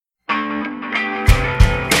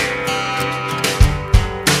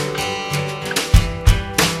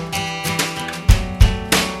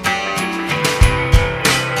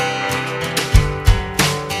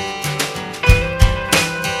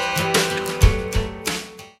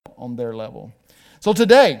on their level. So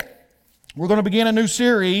today, we're going to begin a new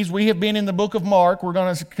series. We have been in the book of Mark. We're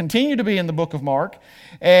going to continue to be in the book of Mark.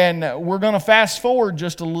 And we're going to fast forward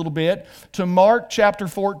just a little bit to Mark chapter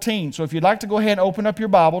 14. So if you'd like to go ahead and open up your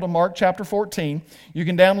Bible to Mark chapter 14, you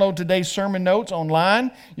can download today's sermon notes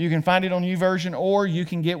online. You can find it on YouVersion, or you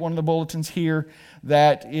can get one of the bulletins here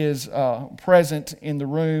that is present in the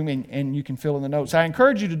room, and you can fill in the notes. I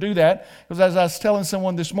encourage you to do that, because as I was telling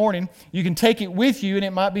someone this morning, you can take it with you, and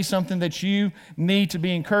it might be something that you need to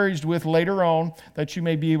be encouraged with later on that you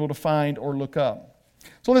may be able to find or look up.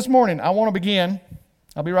 So this morning, I want to begin.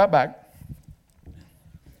 I'll be right back.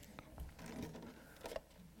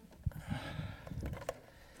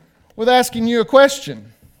 With asking you a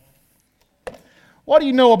question. What do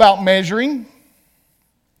you know about measuring?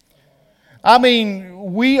 I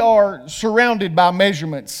mean, we are surrounded by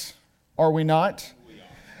measurements, are we not?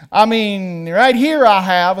 I mean, right here I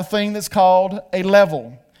have a thing that's called a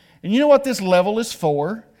level. And you know what this level is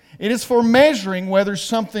for? It is for measuring whether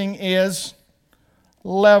something is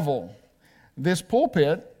level. This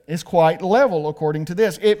pulpit is quite level according to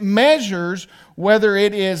this. It measures whether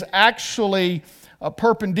it is actually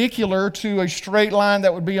perpendicular to a straight line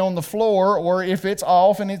that would be on the floor, or if it's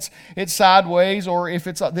off and it's sideways, or if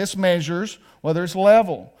it's this measures whether it's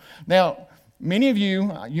level. Now, many of you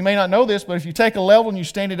may not know this, but if you take a level and you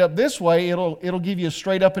stand it up this way, it'll give you a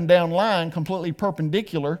straight up and down line, completely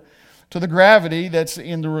perpendicular to the gravity that's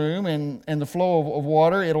in the room and the flow of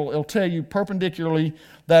water. It'll tell you perpendicularly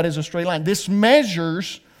that is a straight line. This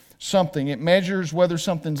measures something. It measures whether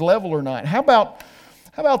something's level or not. How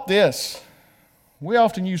about this? We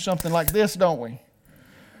often use something like this, don't we?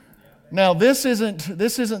 Now, this isn't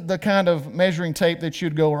the kind of measuring tape that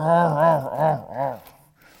you'd go, "Arr, arr, arr, arr."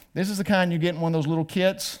 This is the kind you get in one of those little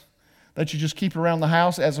kits that you just keep around the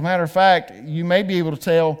house. As a matter of fact, you may be able to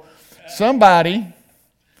tell somebody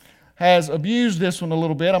has abused this one a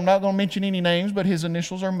little bit. I'm not going to mention any names, but his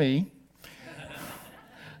initials are me.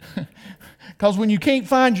 Because when you can't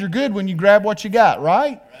find your good one, you grab what you got,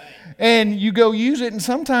 right? And you go use it, and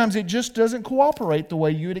sometimes it just doesn't cooperate the way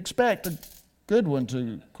you would expect a good one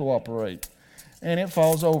to cooperate. And it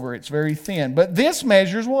falls over. It's very thin. But this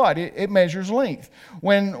measures what? It measures length.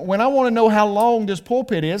 When I want to know how long this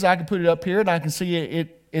pulpit is, I can put it up here, and I can see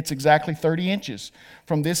it's exactly 30 inches.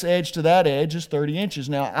 From this edge to that edge is 30 inches.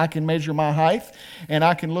 Now, I can measure my height, and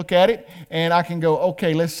I can look at it, and I can go,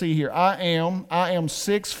 okay, let's see here. I am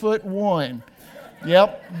 6'1".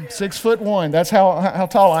 Yep, 6'1". That's how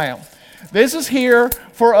tall I am. This is here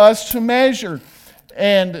for us to measure,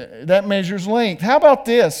 and that measures length. How about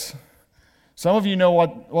this? Some of you know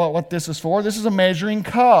what this is for. This is a measuring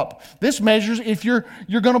cup. This measures if you're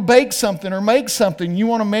going to bake something or make something. You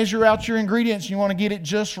want to measure out your ingredients. You want to get it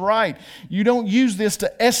just right. You don't use this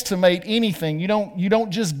to estimate anything. You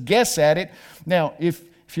don't just guess at it. Now, if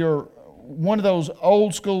you're one of those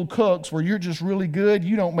old school cooks where you're just really good,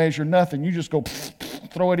 you don't measure nothing. You just go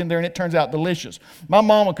throw it in there and it turns out delicious. My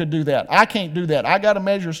mama could do that. I can't do that. I got to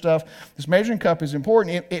measure stuff. This measuring cup is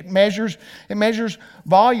important. It measures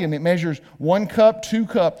volume. It measures 1 cup, 2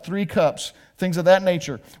 cup, 3 cups, things of that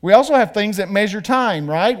nature. We also have things that measure time,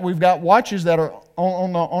 right? We've got watches that are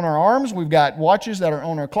on our arms. We've got watches that are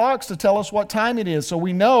on our clocks to tell us what time it is. So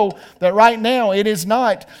we know that right now it is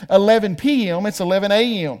not 11 p.m., it's 11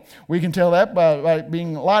 a.m. We can tell that by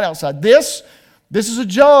being light outside. This is a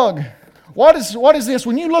jug. What is this?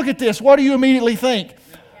 When you look at this, what do you immediately think?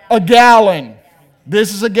 A gallon.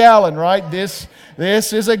 This is a gallon, right? This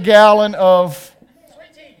is a gallon of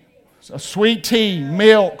sweet tea,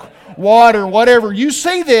 milk, water, whatever. You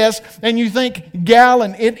see this and you think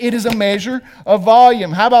gallon. It is a measure of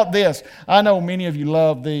volume. How about this? I know many of you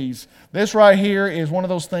love these. This right here is one of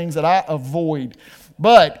those things that I avoid.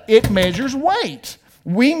 But it measures weight.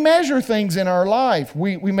 We measure things in our life.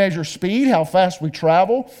 We measure speed, how fast we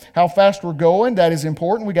travel, how fast we're going. That is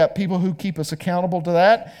important. We got people who keep us accountable to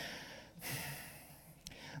that.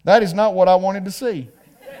 That is not what I wanted to see.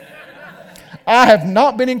 I have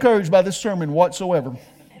not been encouraged by this sermon whatsoever.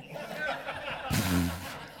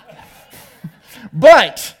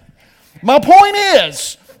 But my point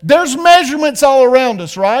is, there's measurements all around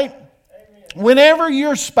us, right? Whenever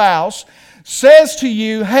your spouse says to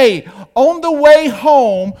you, hey, on the way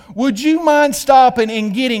home, would you mind stopping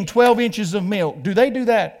and getting 12 inches of milk? Do they do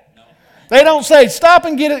that? No. They don't say, stop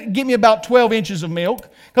and get me about 12 inches of milk.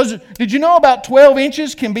 Because did you know about 12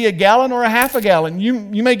 inches can be a gallon or a half a gallon?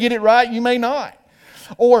 You may get it right, you may not.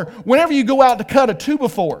 Or whenever you go out to cut a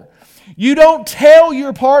 2x4, you don't tell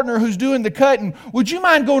your partner who's doing the cutting, would you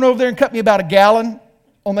mind going over there and cut me about a gallon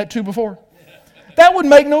on that 2x4? That would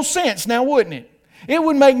make no sense now, wouldn't it? It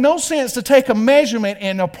would make no sense to take a measurement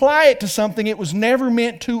and apply it to something it was never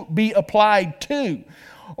meant to be applied to.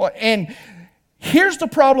 And here's the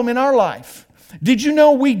problem in our life. Did you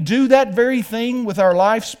know we do that very thing with our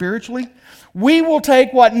life spiritually? We will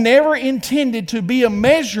take what never intended to be a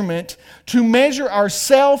measurement to measure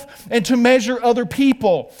ourselves and to measure other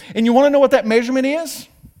people. And you want to know what that measurement is?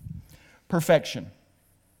 Perfection.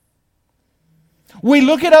 We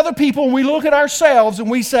look at other people and we look at ourselves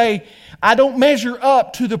and we say, I don't measure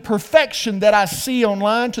up to the perfection that I see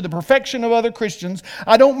online, to the perfection of other Christians.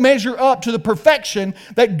 I don't measure up to the perfection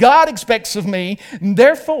that God expects of me. And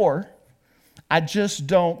therefore, I just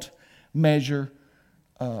don't measure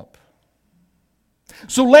up.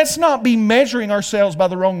 So let's not be measuring ourselves by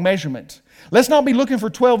the wrong measurement. Let's not be looking for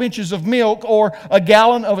 12 inches of milk or a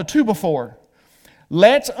gallon of a 2x4.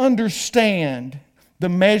 Let's understand the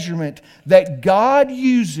measurement that God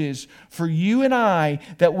uses for you and I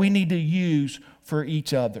that we need to use for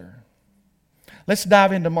each other. Let's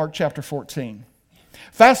dive into Mark chapter 14.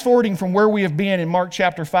 Fast forwarding from where we have been in Mark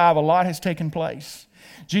chapter 5, a lot has taken place.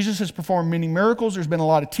 Jesus has performed many miracles. There's been a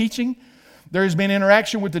lot of teaching. There has been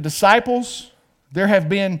interaction with the disciples. There have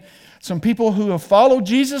been some people who have followed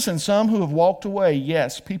Jesus and some who have walked away.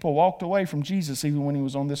 Yes, people walked away from Jesus even when He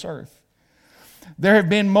was on this earth. There have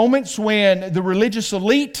been moments when the religious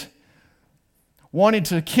elite wanted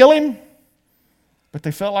to kill Him, but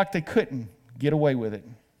they felt like they couldn't get away with it.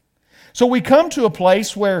 So we come to a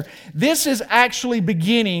place where this is actually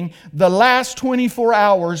beginning the last 24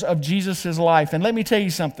 hours of Jesus' life. And let me tell you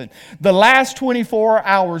something. The last 24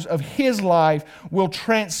 hours of His life will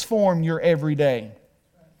transform your everyday.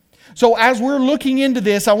 So as we're looking into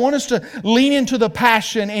this, I want us to lean into the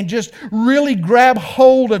passion and just really grab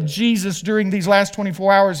hold of Jesus during these last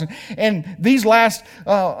 24 hours. And these last,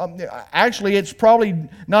 actually it's probably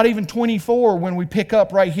not even 24 when we pick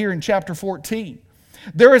up right here in chapter 14.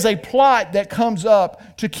 There is a plot that comes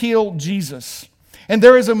up to kill Jesus. And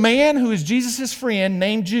there is a man who is Jesus' friend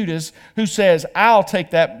named Judas who says, I'll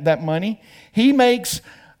take that money. He makes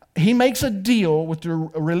a deal with the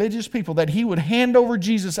religious people that he would hand over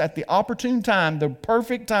Jesus at the opportune time, the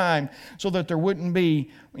perfect time, so that there wouldn't be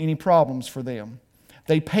any problems for them.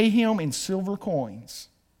 They pay him in silver coins.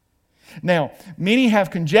 Now, many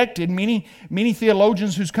have conjectured, many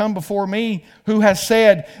theologians who's come before me who has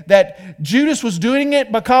said that Judas was doing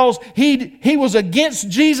it because he was against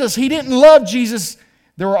Jesus. He didn't love Jesus.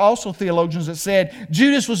 There were also theologians that said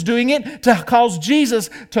Judas was doing it to cause Jesus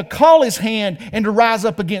to call his hand and to rise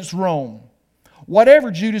up against Rome.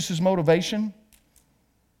 Whatever Judas' motivation,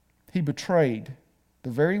 he betrayed the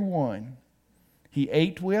very one he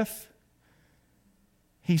ate with,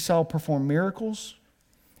 he saw perform miracles,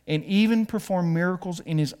 and even perform miracles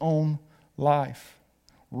in his own life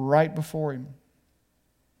right before him.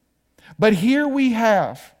 But here we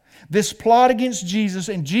have this plot against Jesus,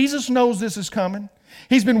 and Jesus knows this is coming.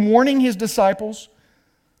 He's been warning His disciples,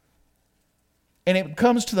 and it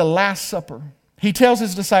comes to the Last Supper. He tells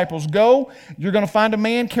His disciples, go, you're going to find a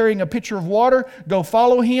man carrying a pitcher of water, go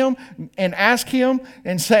follow him and ask him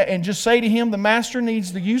and just say to him, the master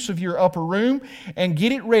needs the use of your upper room, and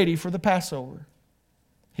get it ready for the Passover.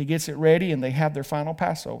 He gets it ready, and they have their final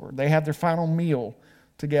Passover. They have their final meal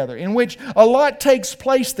together, in which a lot takes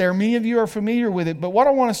place there. Many of you are familiar with it, but what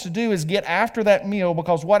I want us to do is get after that meal,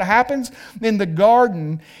 because what happens in the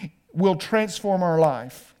garden will transform our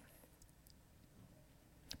life.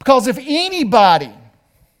 Because if anyone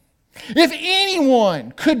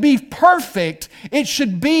could be perfect, it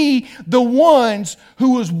should be the ones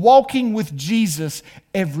who was walking with Jesus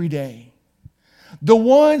every day. The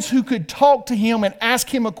ones who could talk to Him and ask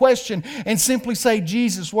Him a question and simply say,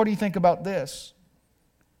 Jesus, what do you think about this?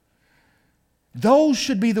 Those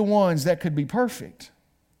should be the ones that could be perfect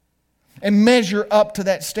and measure up to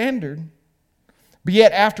that standard. But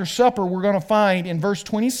yet after supper, we're going to find in verse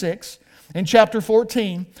 26, in chapter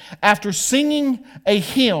 14, after singing a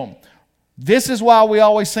hymn. This is why we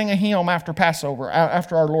always sing a hymn after Passover,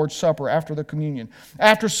 after our Lord's Supper, after the communion.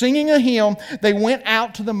 After singing a hymn, they went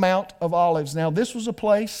out to the Mount of Olives. Now, this was a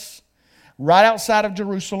place right outside of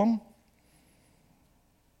Jerusalem.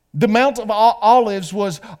 The Mount of Olives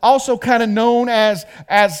was also kind of known as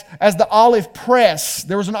the olive press.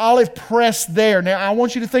 There was an olive press there. Now, I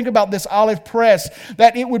want you to think about this olive press,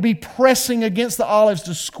 that it would be pressing against the olives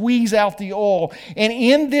to squeeze out the oil. And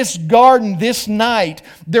in this garden, this night,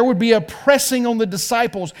 there would be a pressing on the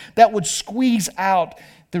disciples that would squeeze out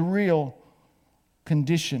the real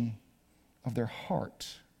condition of their heart.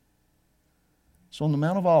 So on the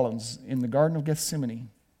Mount of Olives, in the Garden of Gethsemane,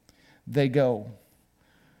 they go.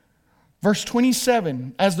 Verse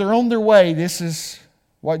 27, as they're on their way, this is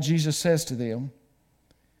what Jesus says to them.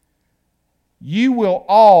 you will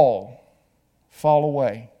all fall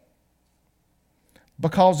away.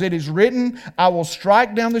 Because it is written, I will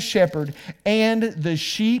strike down the shepherd, and the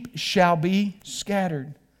sheep shall be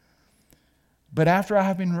scattered. But after I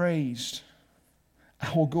have been raised,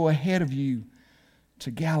 I will go ahead of you to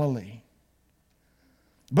Galilee.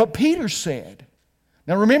 But Peter said,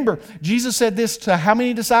 now remember, Jesus said this to how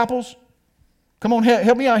many disciples? Come on,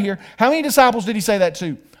 help me out here. How many disciples did he say that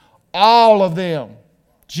to? All of them.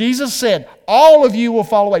 Jesus said, all of you will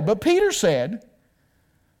fall away. But Peter said,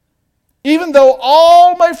 even though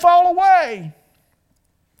all may fall away,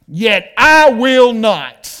 yet I will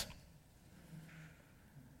not.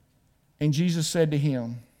 And Jesus said to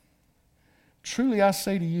him, truly I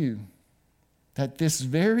say to you, that this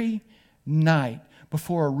very night,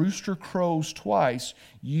 before a rooster crows twice,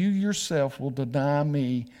 you yourself will deny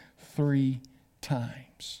me 3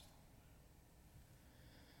 times.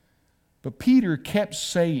 But Peter kept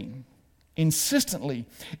saying, insistently,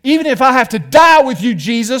 even if I have to die with you,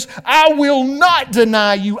 Jesus, I will not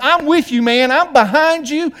deny you. I'm with you, man. I'm behind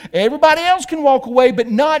you. Everybody else can walk away, but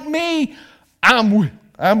not me. I'm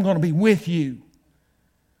going to be with you.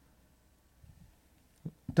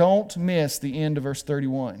 Don't miss the end of verse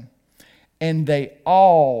 31. And they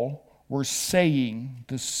all were saying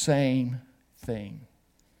the same thing.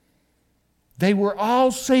 They were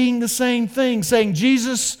all saying the same thing, saying,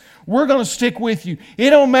 Jesus, we're going to stick with you.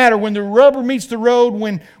 It don't matter. When the rubber meets the road,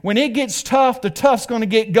 when it gets tough, the tough's going to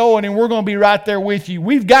get going, and we're going to be right there with you.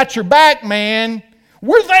 We've got your back, man.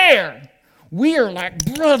 We're there. We are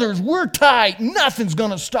like brothers. We're tight. Nothing's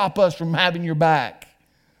going to stop us from having your back.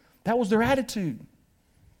 That was their attitude.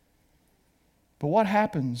 But what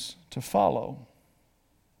happens to follow?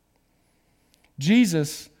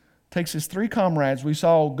 Jesus takes his 3 comrades we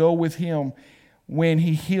saw go with him when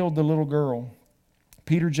he healed the little girl,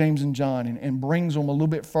 Peter, James, and John, and brings them a little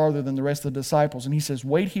bit farther than the rest of the disciples. And he says,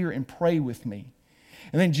 wait here and pray with me.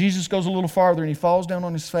 And then Jesus goes a little farther and he falls down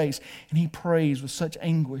on his face and he prays with such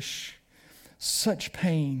anguish, such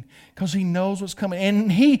pain, because he knows what's coming.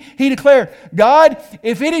 And he declared, God,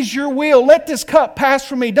 if it is your will, let this cup pass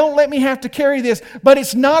from me. Don't let me have to carry this. But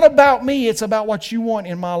it's not about me. It's about what you want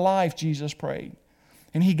in my life, Jesus prayed.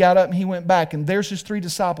 And he got up and he went back. And there's his 3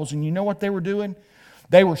 disciples. And you know what they were doing?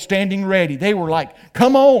 They were standing ready. They were like,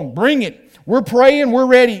 come on, bring it. We're praying, we're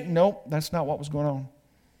ready. Nope, that's not what was going on.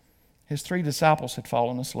 His 3 disciples had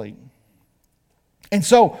fallen asleep. And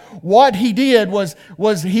so what he did was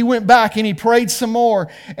he went back and he prayed some more.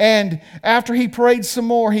 And after he prayed some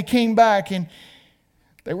more, he came back and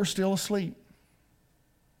they were still asleep.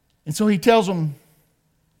 And so he tells them,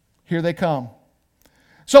 here they come.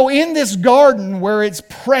 So in this garden where it's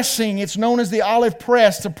pressing, it's known as the olive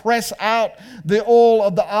press, to press out the oil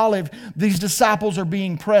of the olive, these disciples are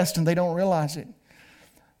being pressed and they don't realize it.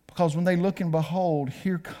 Because when they look and behold,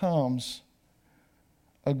 here comes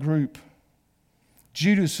a group.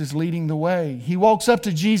 Judas is leading the way. He walks up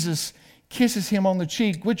to Jesus, kisses him on the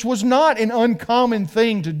cheek, which was not an uncommon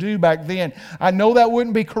thing to do back then. I know that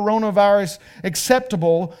wouldn't be coronavirus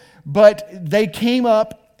acceptable, but they came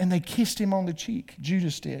up and they kissed him on the cheek.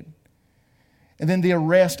 Judas did. And then the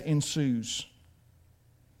arrest ensues.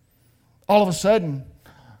 All of a sudden,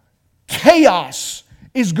 chaos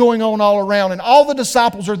is going on all around, and all the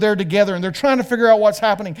disciples are there together, and they're trying to figure out what's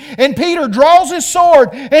happening. And Peter draws his sword,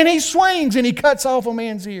 and he swings, and he cuts off a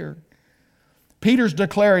man's ear. Peter's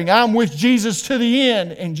declaring, I'm with Jesus to the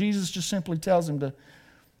end. And Jesus just simply tells him to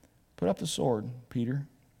put up the sword, Peter.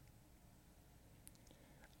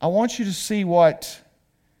 I want you to see what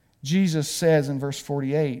Jesus says in verse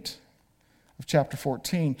 48 of chapter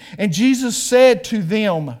 14. And Jesus said to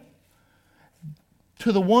them,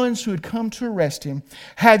 to the ones who had come to arrest him,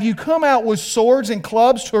 have you come out with swords and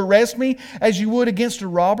clubs to arrest me as you would against a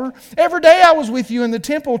robber? Every day I was with you in the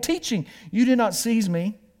temple teaching. You did not seize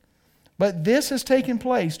me. But this has taken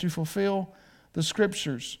place to fulfill the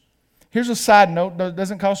Scriptures. Here's a side note. It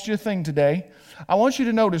doesn't cost you a thing today. I want you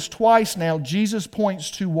to notice twice now Jesus points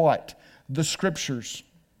to what? The Scriptures.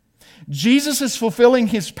 Jesus is fulfilling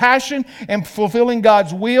His passion and fulfilling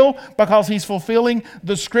God's will because He's fulfilling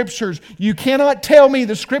the Scriptures. You cannot tell me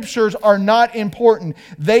the Scriptures are not important.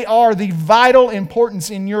 They are the vital importance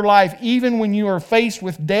in your life, even when you are faced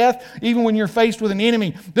with death, even when you're faced with an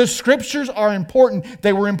enemy. The Scriptures are important.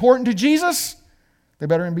 They were important to Jesus. They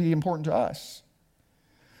better be important to us.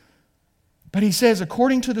 But He says,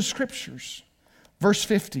 according to the Scriptures, verse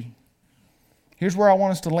 50. Here's where I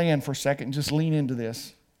want us to land for a second. Just lean into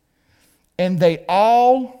this. And they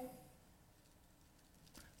all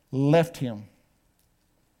left Him.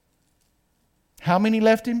 How many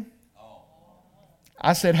left Him?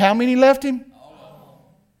 I said, how many left Him?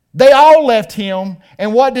 They all left him,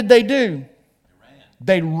 and what did they do?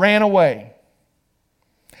 They ran away.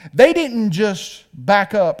 They didn't just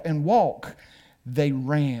back up and walk. They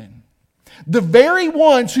ran. The very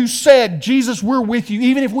ones who said, Jesus, we're with you,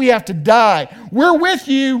 even if we have to die, we're with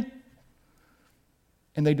you.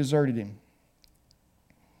 And they deserted him.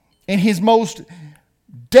 In his most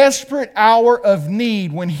desperate hour of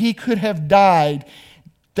need, when he could have died,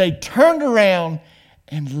 they turned around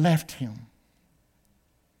and left him.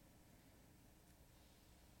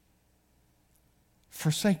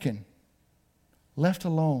 Forsaken, left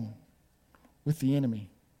alone with the enemy.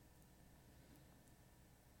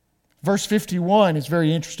 Verse 51 is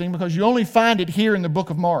very interesting because you only find it here in the book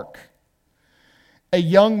of Mark. A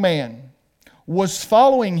young man was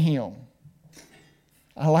following him.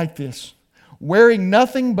 I like this. Wearing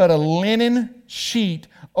nothing but a linen sheet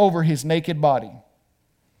over his naked body.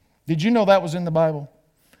 Did you know that was in the Bible?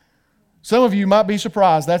 Some of you might be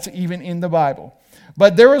surprised that's even in the Bible.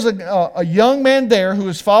 But there was a young man there who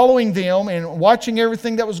was following them and watching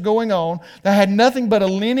everything that was going on that had nothing but a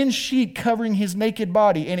linen sheet covering his naked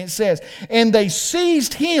body. And it says, and they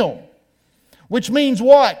seized him, which means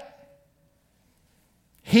what?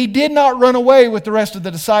 He did not run away with the rest of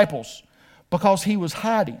the disciples because he was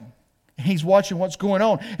hiding. He's watching what's going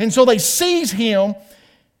on. And so they seize him,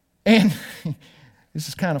 and this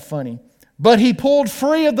is kind of funny, but he pulled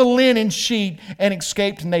free of the linen sheet and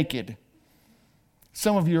escaped naked.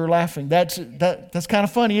 Some of you are laughing. That's kind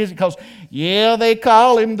of funny, isn't it? Because, yeah, they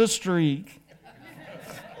call him the Streak.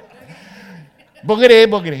 Boogity,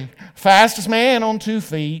 boogity. Fastest man on 2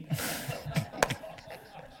 feet.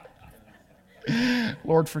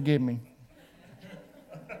 Lord, forgive me.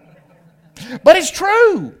 But it's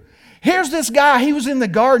true. Here's this guy. He was in the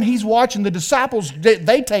garden. He's watching the disciples.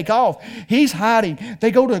 They take off. He's hiding. They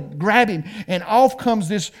go to grab him, and off comes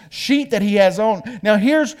this sheet that he has on. Now,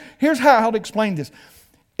 here's how to explain this.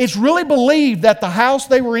 It's really believed that the house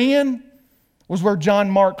they were in was where John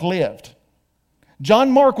Mark lived.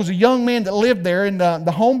 John Mark was a young man that lived there, and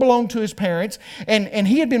the home belonged to his parents. And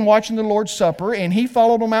he had been watching the Lord's Supper, and he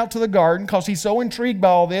followed them out to the garden because he's so intrigued by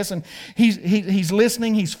all this. And he's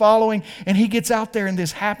listening, he's following, and he gets out there, and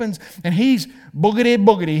this happens, and he's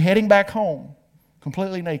boogity heading back home,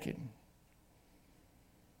 completely naked.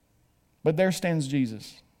 But there stands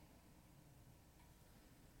Jesus.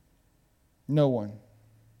 No one.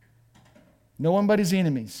 No one but his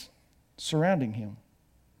enemies surrounding him.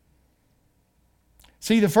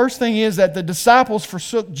 See, the first thing is that the disciples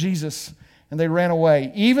forsook Jesus and they ran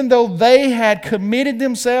away. Even though they had committed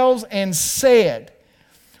themselves and said,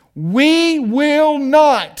 we will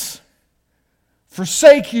not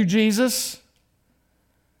forsake you, Jesus.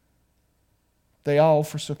 They all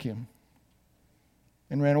forsook him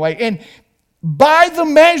and ran away. And by the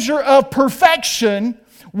measure of perfection,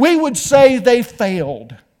 we would say they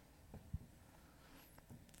failed.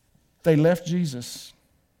 They left Jesus.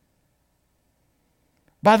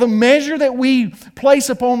 By the measure that we place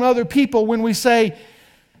upon other people when we say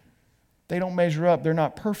they don't measure up, they're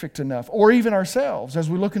not perfect enough. Or even ourselves, as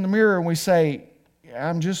we look in the mirror and we say,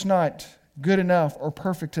 I'm just not good enough or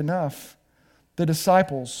perfect enough. The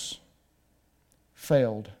disciples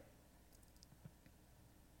failed.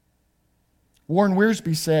 Warren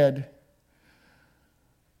Wiersbe said,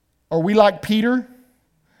 are we like Peter?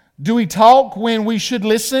 Do we talk when we should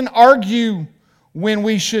listen, argue when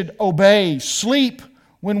we should obey, sleep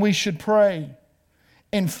when we should pray,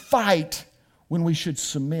 and fight when we should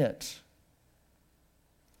submit?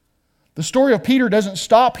 The story of Peter doesn't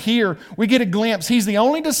stop here. We get a glimpse. He's the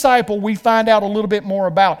only disciple we find out a little bit more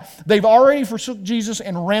about. They've already forsook Jesus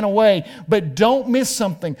and ran away, but don't miss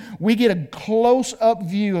something. We get a close-up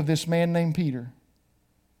view of this man named Peter.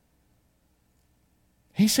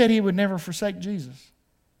 He said he would never forsake Jesus.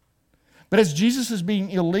 But as Jesus is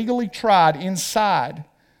being illegally tried inside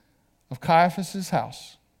of Caiaphas'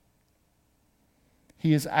 house,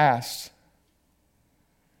 he is asked,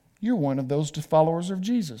 you're one of those followers of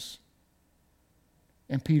Jesus.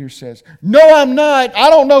 And Peter says, no, I'm not. I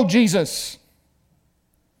don't know Jesus.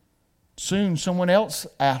 Soon someone else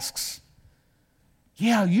asks,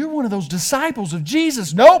 yeah, you're one of those disciples of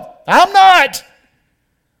Jesus. Nope, I'm not.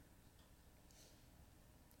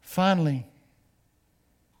 Finally,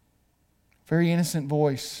 very innocent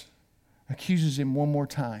voice accuses him one more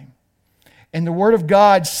time. And the Word of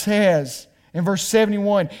God says in verse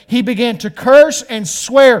 71, he began to curse and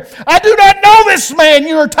swear, I do not know this man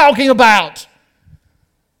you are talking about.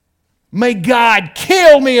 May God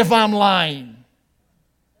kill me if I'm lying.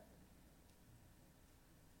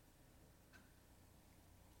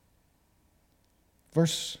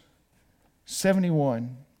 Verse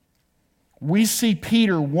 71, we see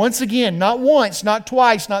Peter once again, not once, not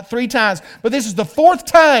twice, not 3 times, but this is the 4th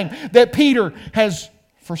time that Peter has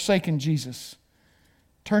forsaken Jesus,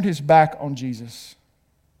 turned his back on Jesus.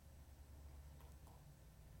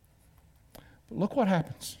 But look what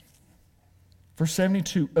happens. Verse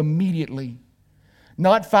 72, immediately.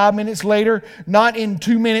 Not 5 minutes later, not in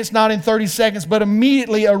 2 minutes, not in 30 seconds, but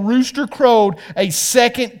immediately a rooster crowed a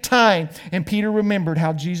 2nd time. And Peter remembered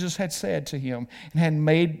how Jesus had said to him and had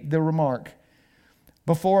made the remark,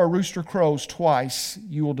 before a rooster crows twice,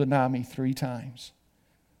 you will deny me 3 times.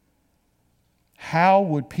 How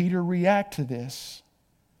would Peter react to this?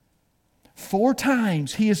 4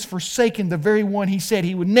 times he has forsaken the very one he said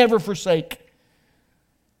he would never forsake.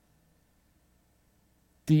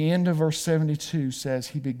 The end of verse 72 says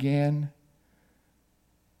he began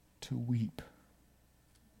to weep.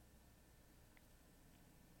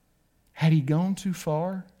 Had he gone too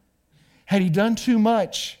far? Had he done too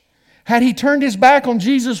much? Had he turned his back on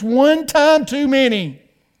Jesus one time too many?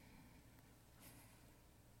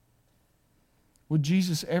 Would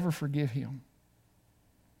Jesus ever forgive him?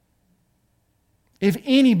 If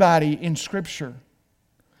anybody in Scripture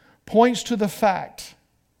points to the fact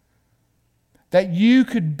that you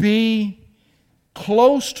could be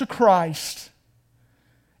close to Christ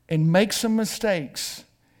and make some mistakes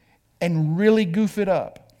and really goof it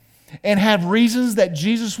up and have reasons that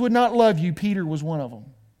Jesus would not love you, Peter was one of them.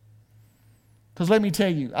 Because let me tell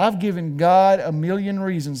you, I've given God a million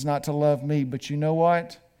reasons not to love me, but you know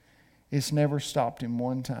what? It's never stopped Him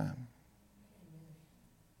one time.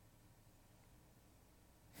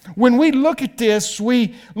 When we look at this,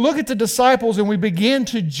 we look at the disciples and we begin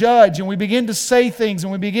to judge and we begin to say things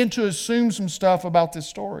and we begin to assume some stuff about this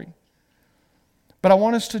story. But I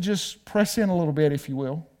want us to just press in a little bit, if you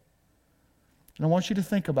will. And I want you to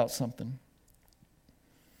think about something.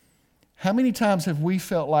 How many times have we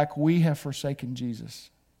felt like we have forsaken Jesus?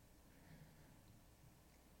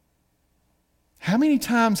 How many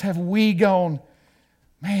times have we gone,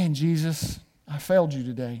 man, Jesus, I failed you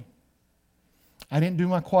today. I didn't do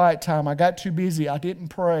my quiet time. I got too busy. I didn't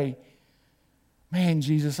pray. Man,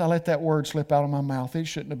 Jesus, I let that word slip out of my mouth. It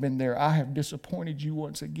shouldn't have been there. I have disappointed you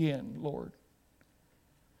once again, Lord.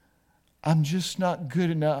 I'm just not good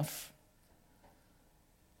enough.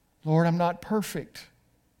 Lord, I'm not perfect.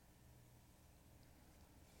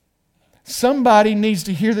 Somebody needs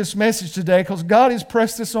to hear this message today because God has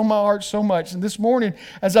pressed this on my heart so much. And this morning,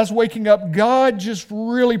 as I was waking up, God just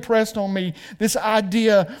really pressed on me this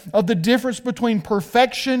idea of the difference between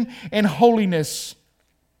perfection and holiness.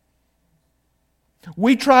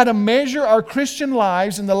 We try to measure our Christian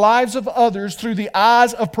lives and the lives of others through the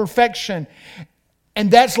eyes of perfection.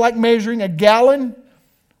 And that's like measuring a gallon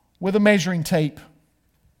with a measuring tape.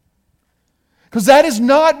 Because that is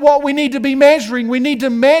not what we need to be measuring. We need to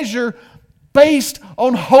measure based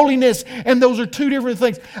on holiness. And those are 2 different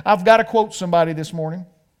things. I've got to quote somebody this morning.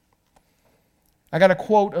 I got to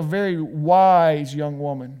quote a very wise young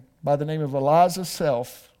woman by the name of Eliza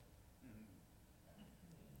Self.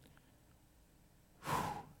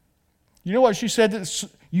 You know what she said?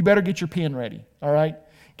 You better get your pen ready, all right?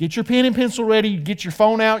 Get your pen and pencil ready. Get your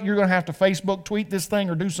phone out. You're going to have to Facebook tweet this thing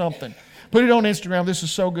or do something. Put it on Instagram. This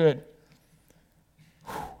is so good.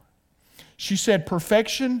 She said,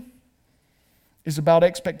 perfection is about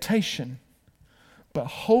expectation, but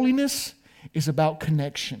holiness is about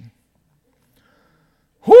connection.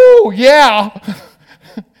 Whoo, yeah.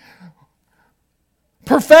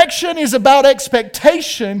 Perfection is about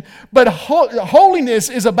expectation, but holiness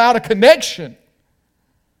is about a connection.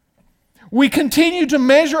 We continue to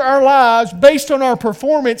measure our lives based on our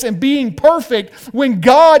performance and being perfect when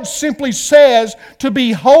God simply says to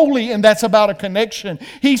be holy, and that's about a connection.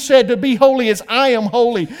 He said to be holy as I am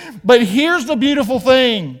holy. But here's the beautiful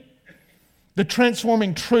thing, the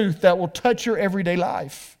transforming truth that will touch your everyday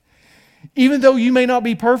life. Even though you may not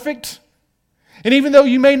be perfect, and even though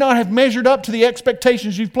you may not have measured up to the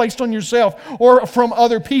expectations you've placed on yourself or from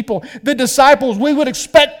other people, the disciples, we would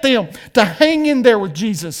expect them to hang in there with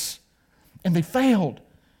Jesus. And they failed.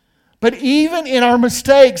 But even in our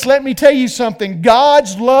mistakes, let me tell you something.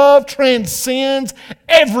 God's love transcends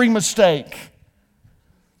every mistake.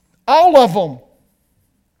 All of them.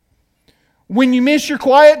 When you miss your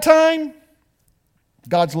quiet time,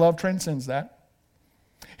 God's love transcends that.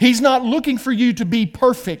 He's not looking for you to be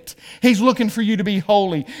perfect. He's looking for you to be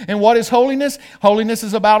holy. And what is holiness? Holiness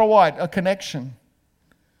is about a what? A connection.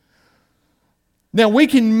 Now we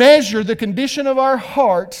can measure the condition of our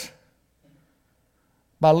heart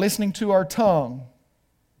by listening to our tongue.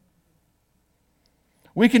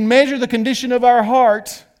 We can measure the condition of our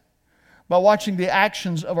heart by watching the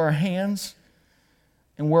actions of our hands,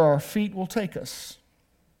 and where our feet will take us.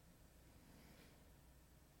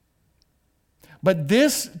 But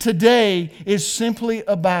this today is simply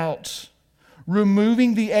about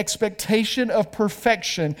removing the expectation of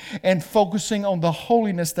perfection and focusing on the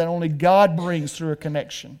holiness that only God brings through a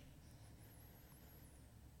connection.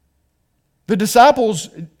 The disciples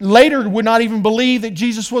later would not even believe that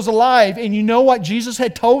Jesus was alive. And you know what Jesus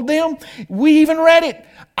had told them? We even read it.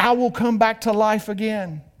 I will come back to life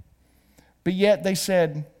again. But yet they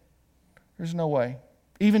said, there's no way.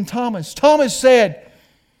 Even Thomas said,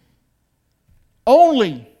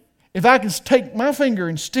 only if I can take my finger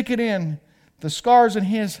and stick it in the scars in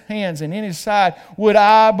his hands and in his side, would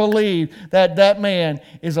I believe that that man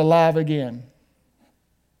is alive again.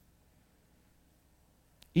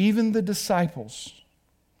 Even the disciples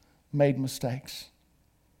made mistakes.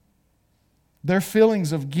 Their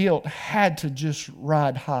feelings of guilt had to just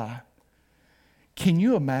ride high. Can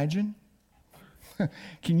you imagine?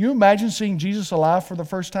 Can you imagine seeing Jesus alive for the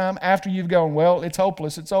first time after you've gone, well, it's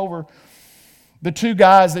hopeless, it's over? The two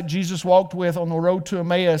guys that Jesus walked with on the road to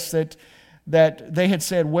Emmaus that they had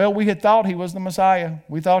said, well, we had thought he was the Messiah.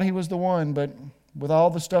 We thought he was the one, but with all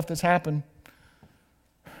the stuff that's happened,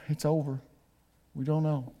 it's over. We don't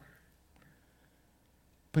know.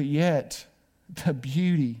 But yet, the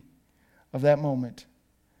beauty of that moment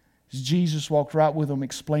is Jesus walked right with them,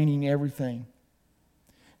 explaining everything.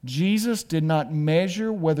 Jesus did not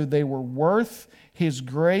measure whether they were worth His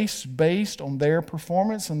grace based on their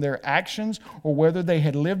performance and their actions, or whether they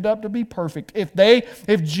had lived up to be perfect.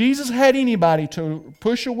 If Jesus had anybody to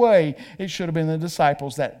push away, it should have been the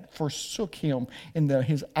disciples that forsook Him in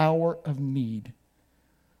His hour of need.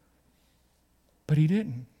 But He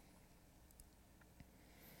didn't.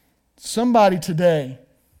 Somebody today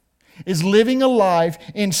is living a life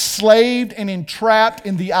enslaved and entrapped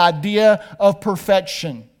in the idea of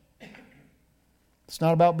perfection. It's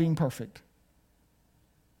not about being perfect.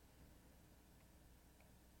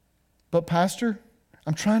 But Pastor,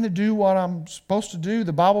 I'm trying to do what I'm supposed to do.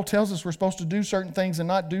 The Bible tells us we're supposed to do certain things and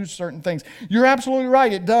not do certain things. You're absolutely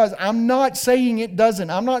right, it does. I'm not saying it doesn't.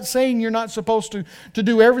 I'm not saying you're not supposed to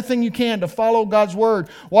do everything you can to follow God's Word.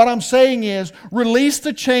 What I'm saying is release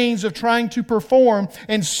the chains of trying to perform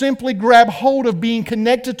and simply grab hold of being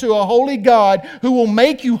connected to a holy God who will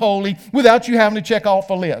make you holy without you having to check off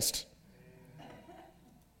a list.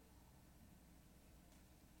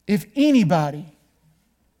 If anyone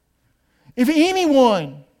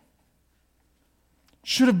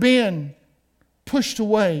should have been pushed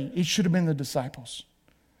away, it should have been the disciples.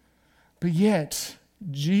 But yet,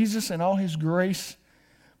 Jesus in all His grace,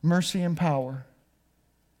 mercy, and power,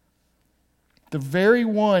 the very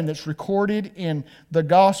one that's recorded in the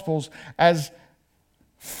Gospels as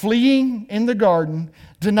fleeing in the garden,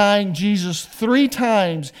 denying Jesus 3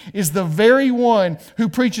 times, is the very one who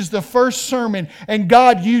preaches the first sermon and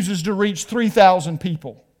God uses to reach 3,000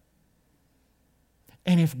 people.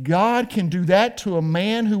 And if God can do that to a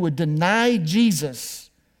man who would deny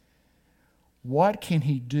Jesus, what can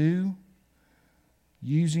He do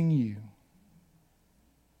using you?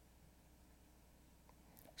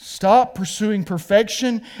 Stop pursuing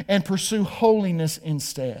perfection and pursue holiness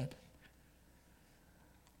instead.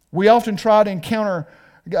 We often try to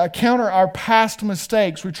counter our past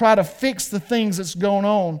mistakes. We try to fix the things that's going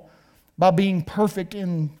on by being perfect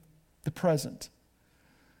in the present.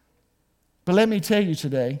 But let me tell you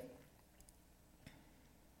today,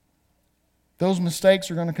 those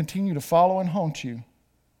mistakes are going to continue to follow and haunt you,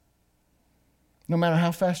 no matter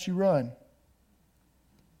how fast you run.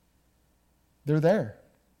 They're there.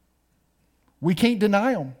 We can't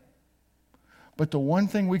deny them. But the one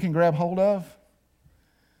thing we can grab hold of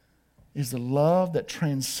is the love that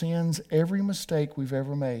transcends every mistake we've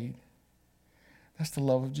ever made. That's the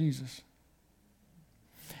love of Jesus.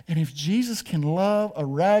 And if Jesus can love a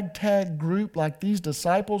ragtag group like these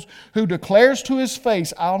disciples who declares to His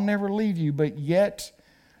face, I'll never leave you, but yet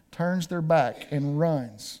turns their back and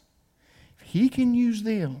runs. If He can use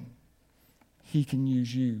them, He can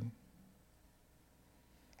use you.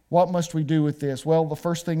 What must we do with this? Well, the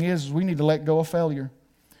first thing is we need to let go of failure.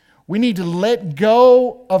 We need to let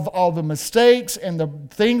go of all the mistakes and the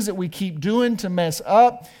things that we keep doing to mess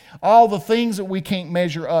up, all the things that we can't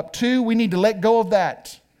measure up to. We need to let go of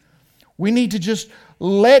that. We need to just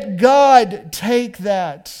let God take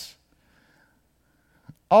that.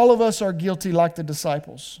 All of us are guilty like the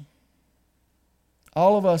disciples.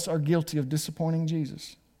 All of us are guilty of disappointing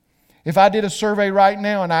Jesus. If I did a survey right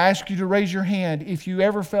now and I asked you to raise your hand if you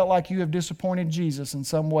ever felt like you have disappointed Jesus in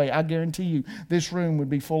some way, I guarantee you this room would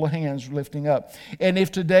be full of hands lifting up. And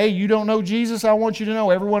if today you don't know Jesus, I want you to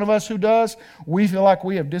know, every one of us who does, we feel like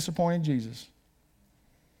we have disappointed Jesus.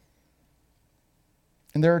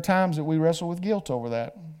 And there are times that we wrestle with guilt over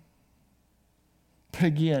that. But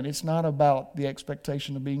again, it's not about the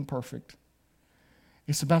expectation of being perfect.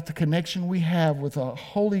 It's about the connection we have with a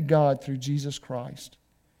holy God through Jesus Christ.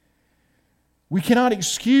 We cannot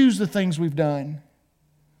excuse the things we've done,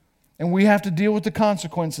 and we have to deal with the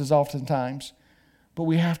consequences oftentimes. But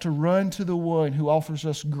we have to run to the one who offers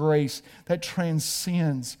us grace that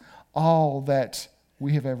transcends all that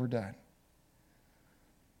we have ever done.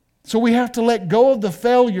 So we have to let go of the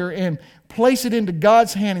failure and place it into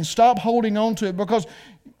God's hand and stop holding on to it, because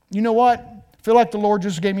you know what? I feel like the Lord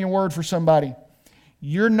just gave me a word for somebody.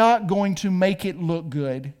 You're not going to make it look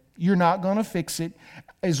good. You're not going to fix it.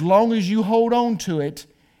 As long as you hold on to it,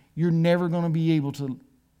 you're never going to be able to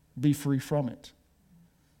be free from it.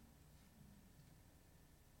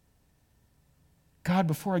 God,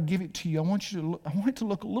 before I give it to you, I want it to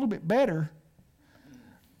look a little bit better.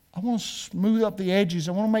 I want to smooth up the edges.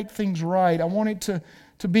 I want to make things right. I want it to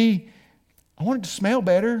smell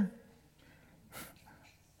better.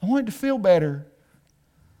 I want it to feel better.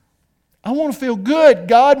 I want to feel good,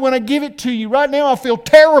 God, when I give it to you. Right now I feel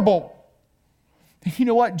terrible. And you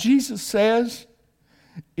know what Jesus says?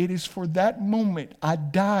 It is for that moment I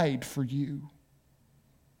died for you.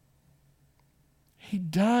 He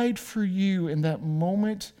died for you in that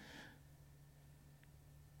moment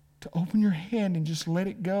to open your hand and just let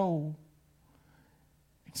it go.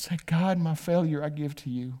 And say, God, my failure I give to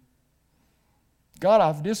you. God,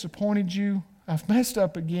 I've disappointed you. I've messed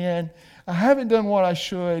up again. I haven't done what I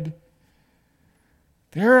should.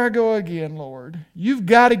 There I go again, Lord. You've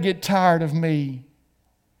got to get tired of me.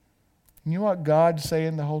 And you know what God's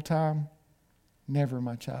saying the whole time? Never,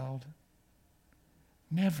 my child.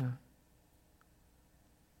 Never.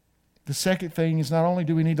 The second thing is, not only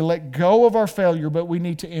do we need to let go of our failure, but we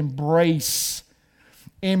need to embrace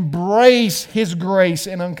His grace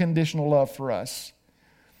and unconditional love for us.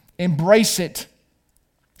 Embrace it.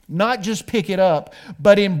 Not just pick it up,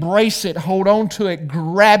 but embrace it. Hold on to it.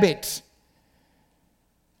 Grab it.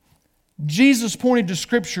 Jesus pointed to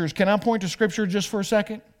Scriptures. Can I point to Scripture just for a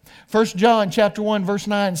second? 1 John chapter 1, verse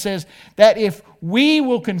 9 says that if we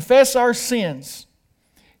will confess our sins,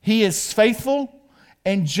 He is faithful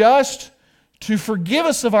and just to forgive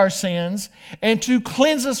us of our sins and to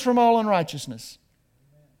cleanse us from all unrighteousness.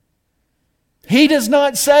 He does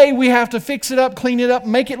not say we have to fix it up, clean it up,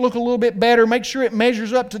 make it look a little bit better, make sure it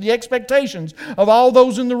measures up to the expectations of all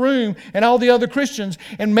those in the room and all the other Christians,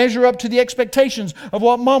 and measure up to the expectations of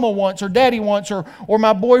what mama wants or daddy wants or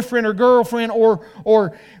my boyfriend or girlfriend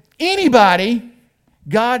or anybody.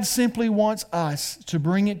 God simply wants us to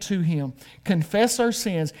bring it to Him, confess our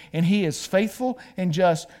sins, and He is faithful and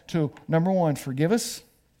just to, number one, forgive us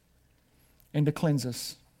and to cleanse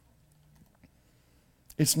us.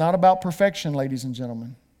 It's not about perfection, ladies and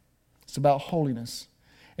gentlemen. It's about holiness.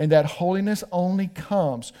 And that holiness only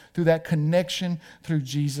comes through that connection through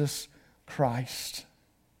Jesus Christ.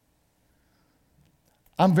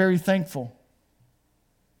 I'm very thankful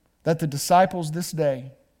that the disciples this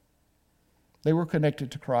day, they were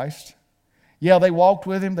connected to Christ. Yeah, they walked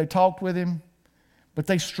with Him, they talked with Him, but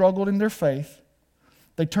they struggled in their faith.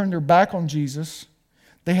 They turned their back on Jesus.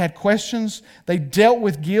 They had questions. They dealt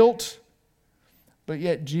with guilt. But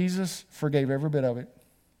yet Jesus forgave every bit of it.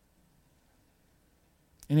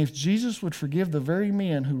 And if Jesus would forgive the very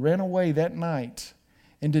men who ran away that night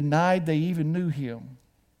and denied they even knew Him,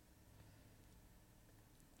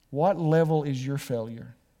 what level is your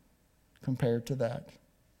failure compared to that?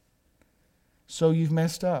 So you've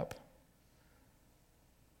messed up.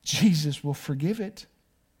 Jesus will forgive it.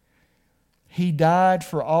 He died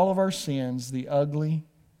for all of our sins, the ugly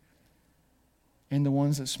and the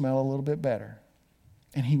ones that smell a little bit better.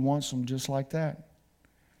 And He wants them just like that.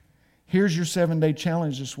 Here's your 7-day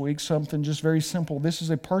challenge this week, something just very simple. This is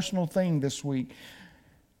a personal thing this week.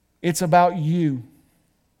 It's about you.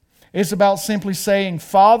 It's about simply saying,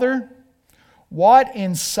 Father, what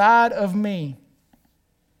inside of me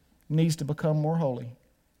needs to become more holy?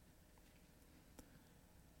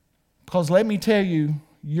 Because let me tell you,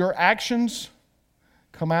 your actions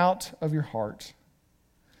come out of your heart.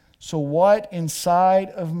 So what inside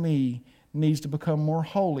of me needs to become more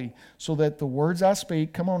holy so that the words I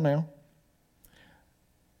speak, come on now,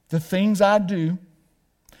 the things I do,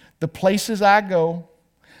 the places I go,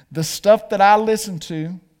 the stuff that I listen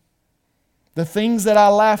to, the things that I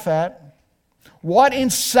laugh at, what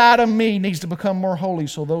inside of me needs to become more holy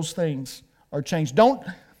so those things are changed.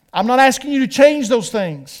 I'm not asking you to change those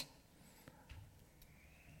things.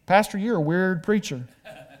 Pastor, you're a weird preacher.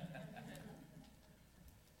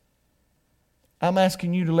 I'm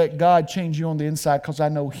asking you to let God change you on the inside, because I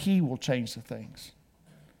know He will change the things.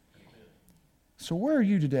 So where are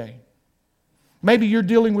you today? Maybe you're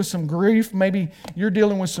dealing with some grief. Maybe you're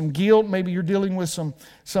dealing with some guilt. Maybe you're dealing with some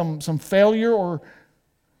failure, or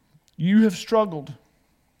you have struggled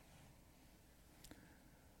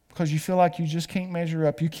because you feel like you just can't measure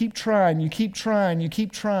up. You keep trying, you keep trying, you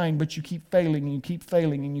keep trying, but you keep failing, and you keep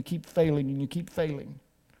failing, and you keep failing, and you keep failing.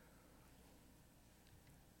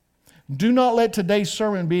 Do not let today's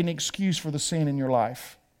sermon be an excuse for the sin in your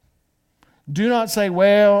life. Do not say,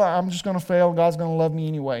 well, I'm just going to fail. God's going to love me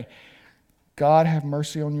anyway. God have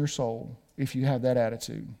mercy on your soul if you have that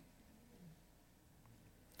attitude.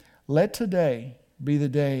 Let today be the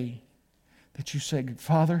day that you say,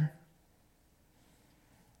 Father,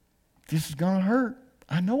 this is going to hurt.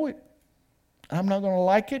 I know it. I'm not going to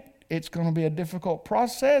like it. It's going to be a difficult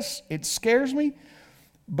process. It scares me.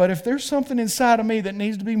 But if there's something inside of me that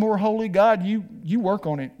needs to be more holy, God, you work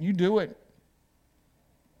on it. You do it.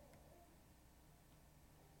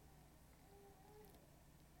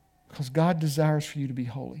 Because God desires for you to be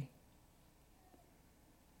holy.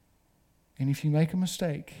 And if you make a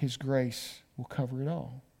mistake, His grace will cover it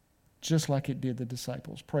all, just like it did the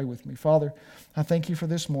disciples. Pray with me. Father, I thank you for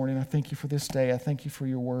this morning. I thank you for this day. I thank you for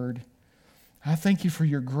your word. I thank you for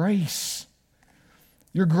your grace.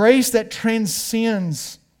 Your grace that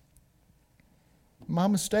transcends my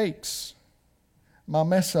mistakes, my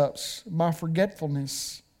mess-ups, my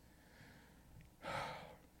forgetfulness.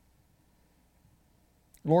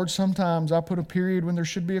 Lord, sometimes I put a period when there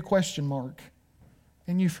should be a question mark,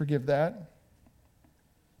 and you forgive that.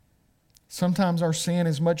 Sometimes our sin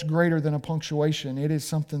is much greater than a punctuation. It is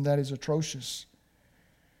something that is atrocious.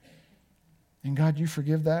 And God, you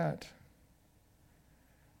forgive that.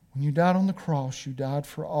 When you died on the cross, you died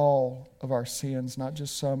for all of our sins, not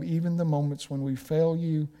just some, even the moments when we fail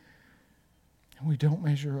you and we don't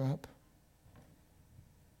measure up.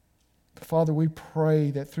 Father, we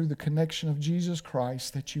pray that through the connection of Jesus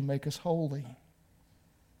Christ that you make us holy.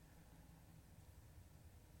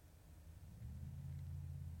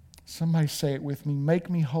 Somebody say it with me. Make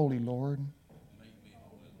me holy, Lord. Make me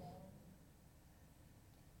holy, Lord.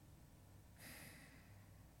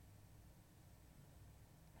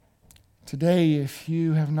 Today, if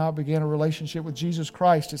you have not begun a relationship with Jesus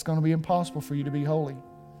Christ, it's going to be impossible for you to be holy.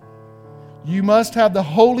 You must have the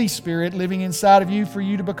Holy Spirit living inside of you for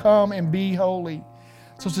you to become and be holy.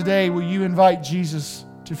 So today, will you invite Jesus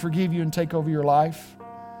to forgive you and take over your life?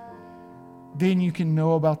 Then you can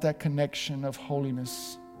know about that connection of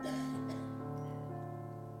holiness.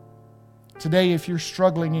 Today, if you're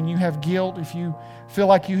struggling and you have guilt, if you feel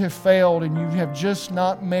like you have failed and you have just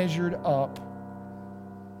not measured up,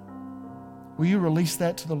 will you release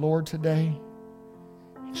that to the Lord today?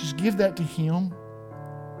 Just give that to Him.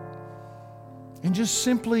 And just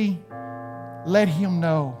simply let Him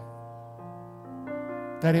know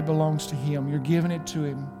that it belongs to Him. You're giving it to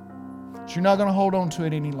Him. So you're not going to hold on to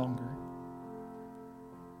it any longer.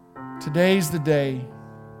 Today's the day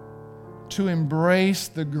to embrace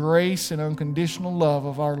the grace and unconditional love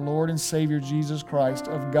of our Lord and Savior Jesus Christ,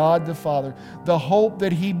 of God the Father, the hope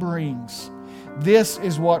that He brings. This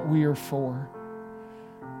is what we are for.